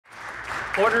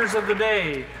Orders of the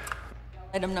day.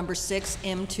 Item number 6,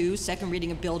 M2, second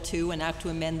reading of Bill 2, an act to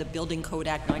amend the Building Code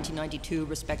Act 1992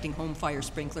 respecting home fire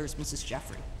sprinklers. Mrs.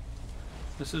 Jeffrey.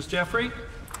 Mrs. Jeffrey.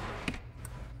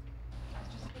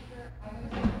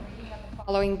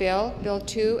 Following bill, Bill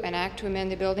 2, an act to amend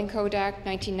the Building Code Act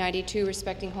 1992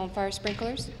 respecting home fire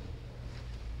sprinklers.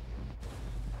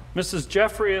 Mrs.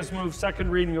 Jeffrey has moved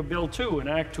second reading of Bill 2, an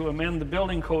act to amend the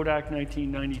Building Code Act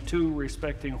 1992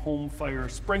 respecting home fire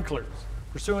sprinklers.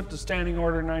 Pursuant to Standing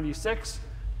Order 96,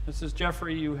 Mrs.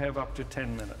 Jeffrey, you have up to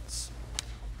 10 minutes.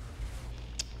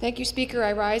 Thank you, Speaker.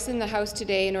 I rise in the House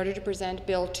today in order to present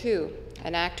Bill 2,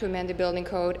 an act to amend the Building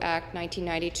Code Act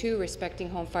 1992 respecting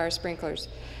home fire sprinklers.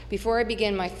 Before I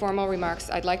begin my formal remarks,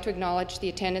 I'd like to acknowledge the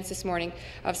attendance this morning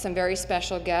of some very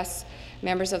special guests,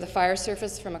 members of the fire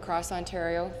service from across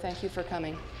Ontario. Thank you for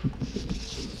coming.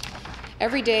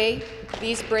 Every day,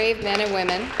 these brave men and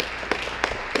women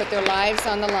put their lives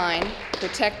on the line,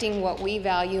 protecting what we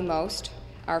value most,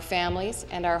 our families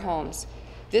and our homes.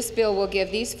 This bill will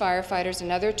give these firefighters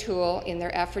another tool in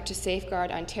their effort to safeguard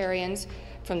Ontarians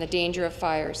from the danger of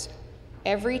fires.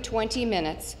 Every 20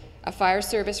 minutes, a fire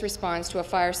service responds to a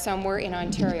fire somewhere in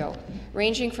Ontario,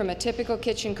 ranging from a typical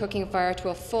kitchen cooking fire to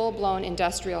a full-blown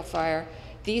industrial fire.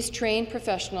 These trained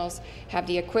professionals have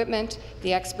the equipment,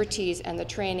 the expertise, and the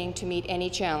training to meet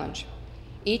any challenge.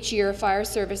 Each year, fire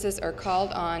services are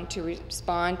called on to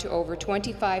respond to over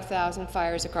 25,000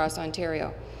 fires across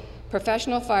Ontario.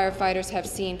 Professional firefighters have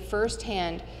seen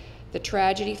firsthand the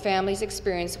tragedy families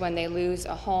experience when they lose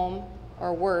a home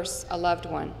or, worse, a loved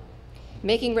one.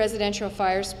 Making residential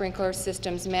fire sprinkler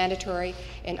systems mandatory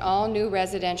in all new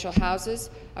residential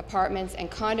houses, apartments, and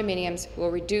condominiums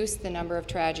will reduce the number of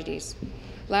tragedies.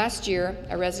 Last year,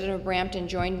 a resident of Brampton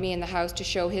joined me in the House to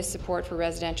show his support for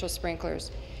residential sprinklers.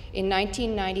 In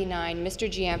 1999, Mr.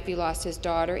 Giamfi lost his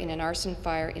daughter in an arson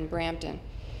fire in Brampton.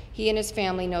 He and his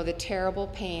family know the terrible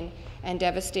pain and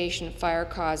devastation fire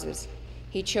causes.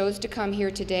 He chose to come here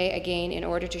today again in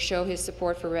order to show his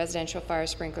support for residential fire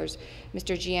sprinklers.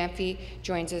 Mr. Giamfi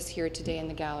joins us here today in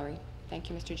the gallery. Thank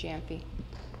you, Mr. Giamfi.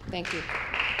 Thank you.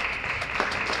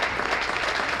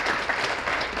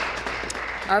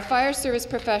 Our fire service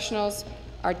professionals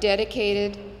are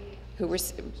dedicated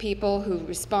people who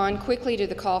respond quickly to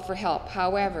the call for help.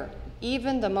 However,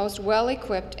 even the most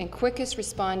well-equipped and quickest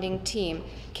responding team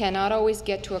cannot always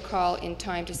get to a call in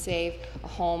time to save a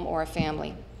home or a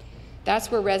family.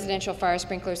 That's where residential fire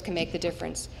sprinklers can make the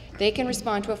difference. They can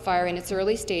respond to a fire in its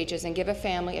early stages and give a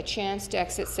family a chance to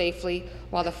exit safely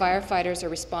while the firefighters are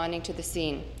responding to the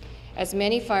scene. As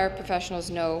many fire professionals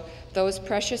know, those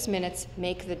precious minutes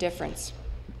make the difference.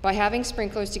 By having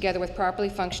sprinklers together with properly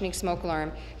functioning smoke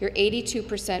alarm, you're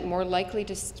 82% more likely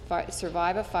to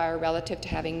survive a fire relative to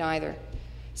having neither.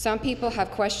 Some people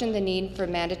have questioned the need for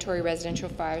mandatory residential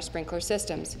fire sprinkler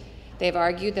systems. They've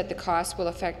argued that the cost will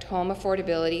affect home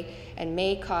affordability and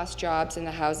may cost jobs in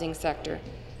the housing sector.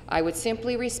 I would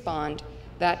simply respond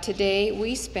that today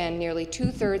we spend nearly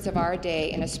 2/3 of our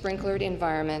day in a sprinklered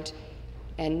environment,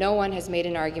 and no one has made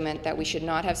an argument that we should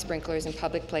not have sprinklers in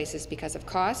public places because of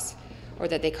costs, or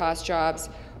that they cost jobs,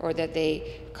 or that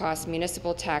they cost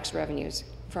municipal tax revenues.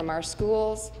 From our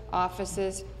schools,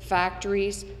 offices,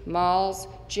 factories, malls,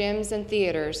 gyms, and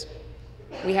theaters,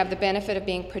 we have the benefit of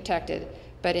being protected.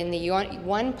 But in the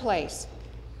one place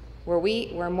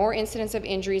where more incidents of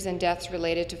injuries and deaths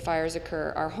related to fires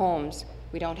occur, our homes,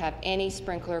 we don't have any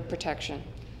sprinkler protection.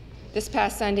 This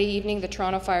past Sunday evening, the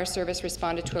Toronto Fire Service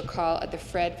responded to a call at the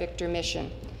Fred Victor Mission.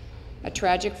 A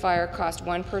tragic fire cost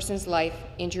one person's life,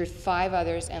 injured 5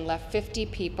 others, and left 50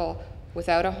 people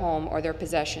without a home or their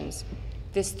possessions.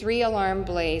 This 3-alarm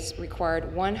blaze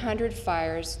required 100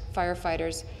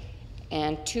 firefighters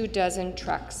and 24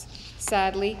 trucks.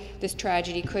 Sadly, this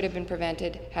tragedy could have been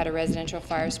prevented had a residential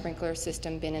fire sprinkler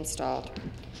system been installed.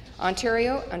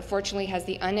 Ontario, unfortunately, has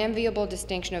the unenviable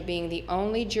distinction of being the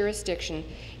only jurisdiction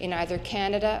in either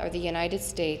Canada or the United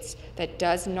States that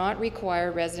does not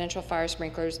require residential fire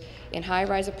sprinklers in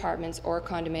high-rise apartments or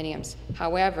condominiums.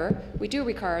 However, we do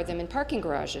require them in parking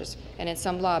garages and in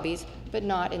some lobbies, but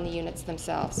not in the units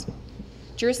themselves.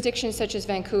 Jurisdictions such as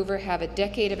Vancouver have a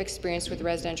decade of experience with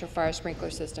residential fire sprinkler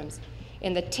systems.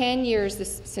 In the 10 years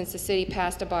since the city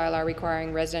passed a bylaw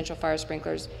requiring residential fire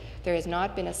sprinklers, there has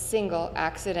not been a single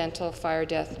accidental fire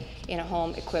death in a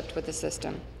home equipped with the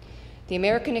system. The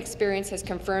American experience has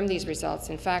confirmed these results.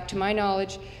 In fact, to my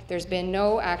knowledge, there's been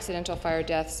no accidental fire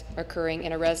deaths occurring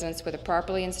in a residence with a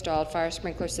properly installed fire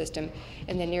sprinkler system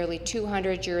in the nearly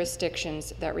 200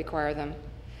 jurisdictions that require them.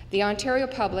 The Ontario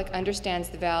public understands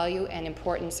the value and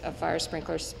importance of fire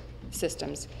sprinklers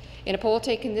systems. In a poll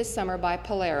taken this summer by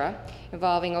Polera,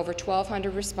 involving over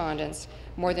 1,200 respondents,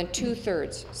 more than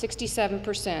 2/3,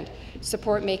 67%,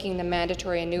 support making them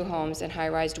mandatory in new homes and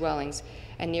high-rise dwellings,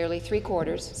 and nearly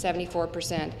 3/4,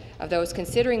 74%, of those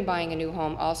considering buying a new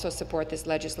home also support this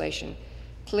legislation.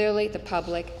 Clearly, the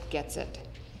public gets it.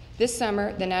 This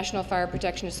summer, the National Fire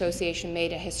Protection Association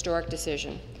made a historic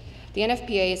decision. The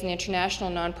NFPA is an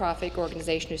international nonprofit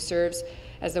organization who serves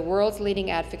as the world's leading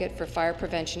advocate for fire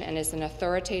prevention and is an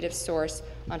authoritative source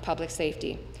on public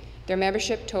safety. Their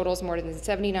membership totals more than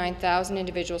 79,000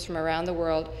 individuals from around the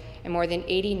world and more than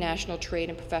 80 national trade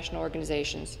and professional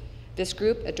organizations. This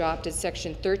group adopted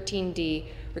Section 13D,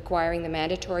 requiring the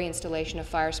mandatory installation of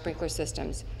fire sprinkler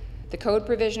systems. The code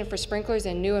provision for sprinklers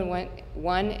in new and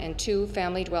one and two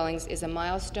family dwellings is a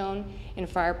milestone in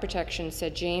fire protection,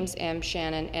 said James M.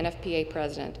 Shannon, NFPA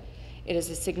president. It is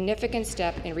a significant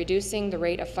step in reducing the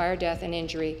rate of fire death and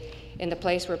injury in the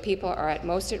place where people are at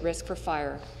most at risk for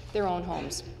fire, their own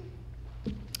homes.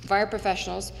 Fire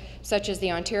professionals, such as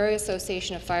the Ontario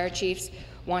Association of Fire Chiefs,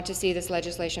 want to see this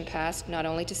legislation passed not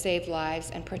only to save lives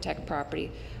and protect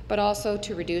property, but also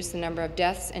to reduce the number of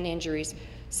deaths and injuries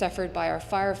suffered by our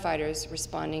firefighters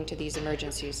responding to these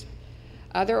emergencies.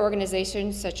 Other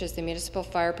organizations, such as the Municipal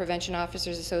Fire Prevention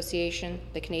Officers Association,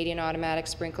 the Canadian Automatic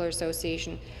Sprinkler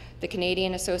Association, the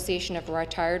Canadian Association of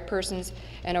Retired Persons,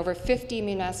 and over 50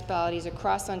 municipalities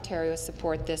across Ontario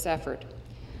support this effort.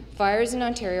 Fires in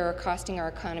Ontario are costing our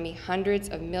economy hundreds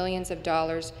of millions of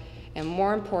dollars, and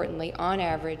more importantly, on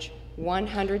average,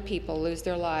 100 people lose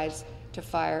their lives to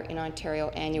fire in Ontario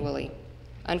annually.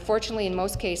 Unfortunately, in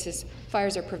most cases,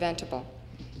 fires are preventable.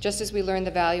 Just as we learned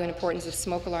the value and importance of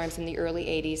smoke alarms in the early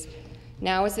 80s,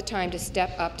 now is the time to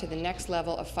step up to the next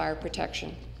level of fire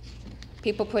protection.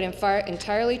 People put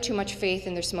entirely too much faith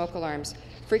in their smoke alarms.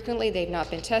 Frequently, they've not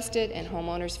been tested, and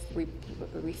homeowners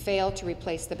fail to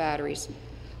replace the batteries.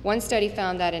 One study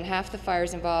found that in half the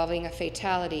fires involving a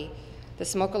fatality, the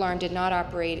smoke alarm did not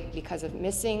operate because of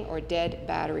missing or dead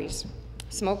batteries.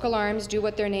 Smoke alarms do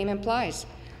what their name implies.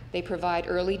 They provide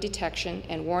early detection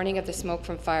and warning of the smoke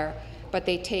from fire, but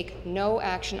they take no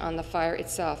action on the fire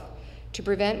itself. To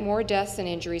prevent more deaths and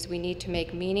injuries, we need to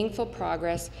make meaningful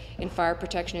progress in fire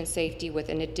protection and safety with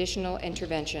an additional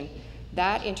intervention.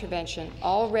 That intervention,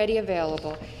 already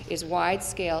available, is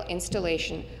wide-scale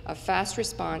installation of fast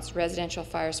response residential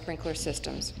fire sprinkler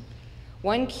systems.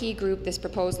 One key group this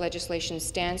proposed legislation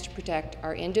stands to protect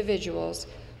are individuals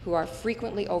who are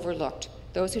frequently overlooked,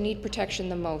 those who need protection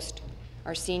the most,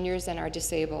 our seniors and our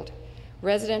disabled.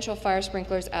 Residential fire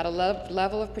sprinklers add a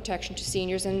level of protection to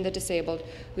seniors and the disabled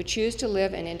who choose to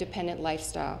live an independent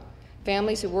lifestyle.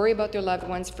 Families who worry about their loved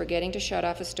ones forgetting to shut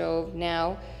off a stove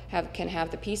now can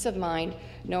have the peace of mind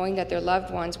knowing that their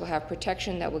loved ones will have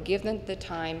protection that will give them the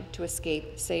time to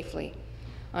escape safely.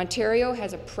 Ontario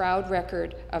has a proud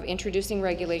record of introducing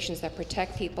regulations that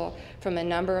protect people from a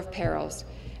number of perils.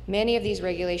 Many of these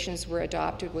regulations were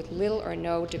adopted with little or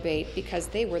no debate because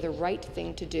they were the right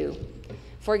thing to do.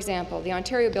 For example, the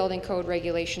Ontario Building Code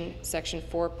Regulation Section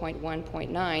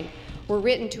 4.1.9 were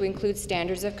written to include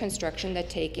standards of construction that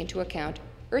take into account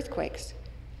earthquakes.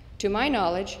 To my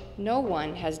knowledge, no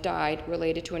one has died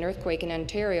related to an earthquake in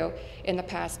Ontario in the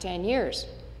past 10 years.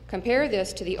 Compare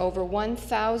this to the over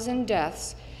 1,000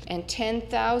 deaths and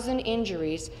 10,000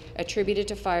 injuries attributed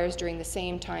to fires during the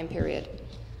same time period.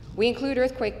 We include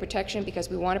earthquake protection because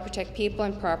we want to protect people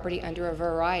and property under a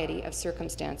variety of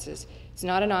circumstances. It's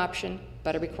not an option,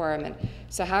 but a requirement.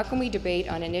 So how can we debate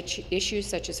on an issue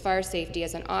such as fire safety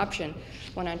as an option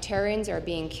when Ontarians are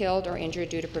being killed or injured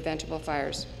due to preventable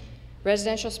fires?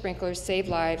 Residential sprinklers save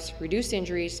lives, reduce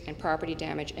injuries and property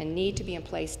damage, and need to be in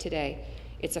place today.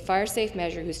 It's a fire-safe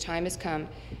measure whose time has come,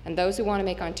 and those who want to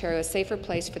make Ontario a safer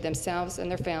place for themselves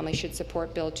and their families should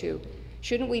support Bill 2.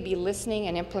 Shouldn't we be listening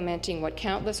and implementing what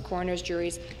countless coroner's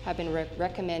juries have been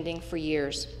recommending for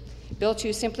years? Bill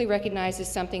 2 simply recognizes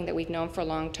something that we've known for a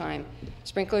long time.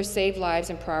 Sprinklers save lives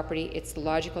and property. It's the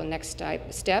logical next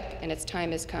step, and its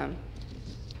time has come.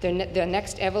 The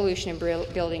next evolution in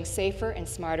building safer and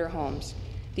smarter homes.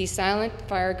 These silent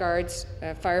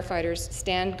firefighters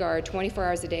stand guard 24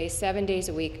 hours a day, 7 days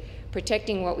a week,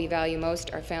 protecting what we value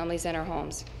most, our families and our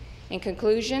homes. In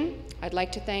conclusion, I'd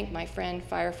like to thank my friend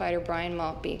firefighter Brian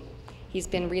Maltby. He's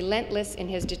been relentless in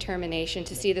his determination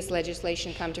to see this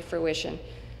legislation come to fruition.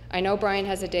 I know Brian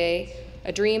has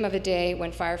a dream of a day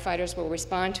when firefighters will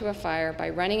respond to a fire by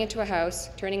running into a house,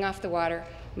 turning off the water,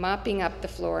 mopping up the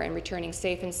floor, and returning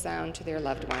safe and sound to their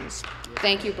loved ones.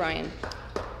 Thank you, Brian.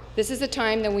 This is the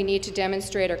time that we need to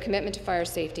demonstrate our commitment to fire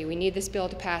safety. We need this bill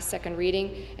to pass second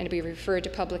reading and to be referred to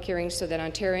public hearings so that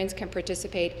Ontarians can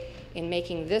participate in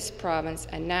making this province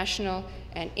a national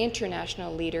and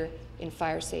international leader in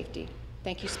fire safety.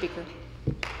 Thank you, Speaker.